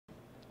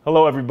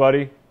Hello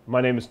everybody,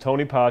 my name is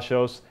Tony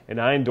Pashos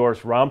and I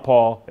endorse Ron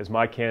Paul as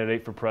my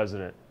candidate for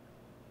president.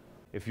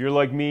 If you're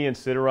like me and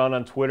sit around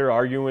on Twitter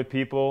arguing with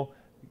people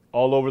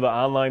all over the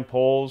online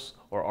polls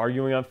or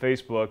arguing on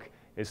Facebook,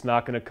 it's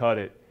not going to cut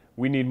it.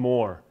 We need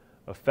more.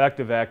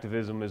 Effective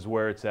activism is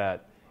where it's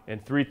at.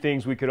 And 3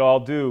 things we could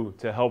all do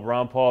to help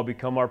Ron Paul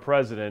become our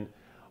president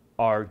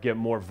are get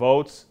more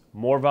votes,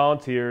 more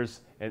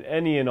volunteers, and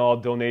any and all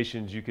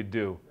donations you could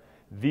do.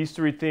 These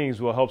 3 things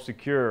will help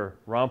secure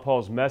Ron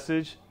Paul's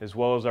message as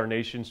well as our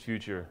nation's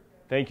future.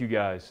 Thank you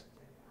guys.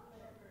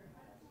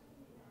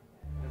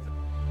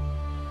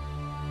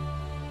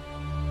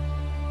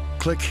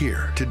 Click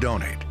here to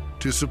donate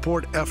to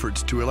support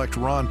efforts to elect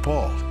Ron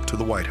Paul to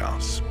the White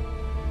House.